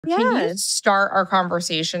Can you start our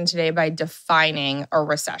conversation today by defining a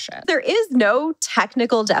recession? There is no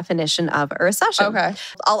technical definition of a recession. Okay.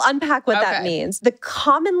 I'll unpack what that means. The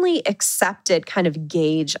commonly accepted kind of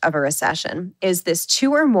gauge of a recession is this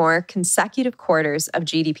 2 or more consecutive quarters of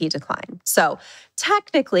GDP decline. So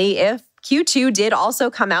technically, if Q2 did also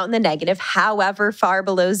come out in the negative, however far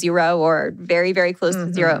below zero or very, very close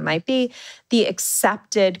to zero it might be, the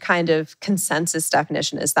accepted kind of consensus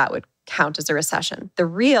definition is that would count as a recession. The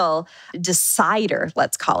real decider,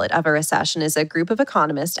 let's call it, of a recession is a group of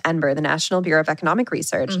economists, NBER, the National Bureau of Economic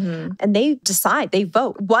Research, and they decide, they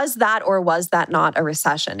vote, was that or was that not a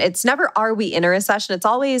recession? It's never, are we in a recession? It's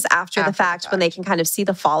always after the fact when they can kind of see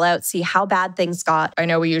the fallout, see how bad things got. I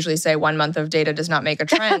know we usually say 1 month of data does not make a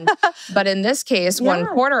trend, but in this case, 1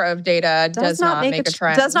 quarter of data does not make a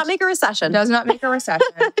trend. Does not make a recession. Does not make a recession.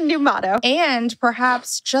 New motto. And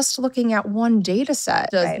perhaps just looking at one data set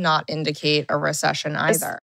does not indicate a recession either.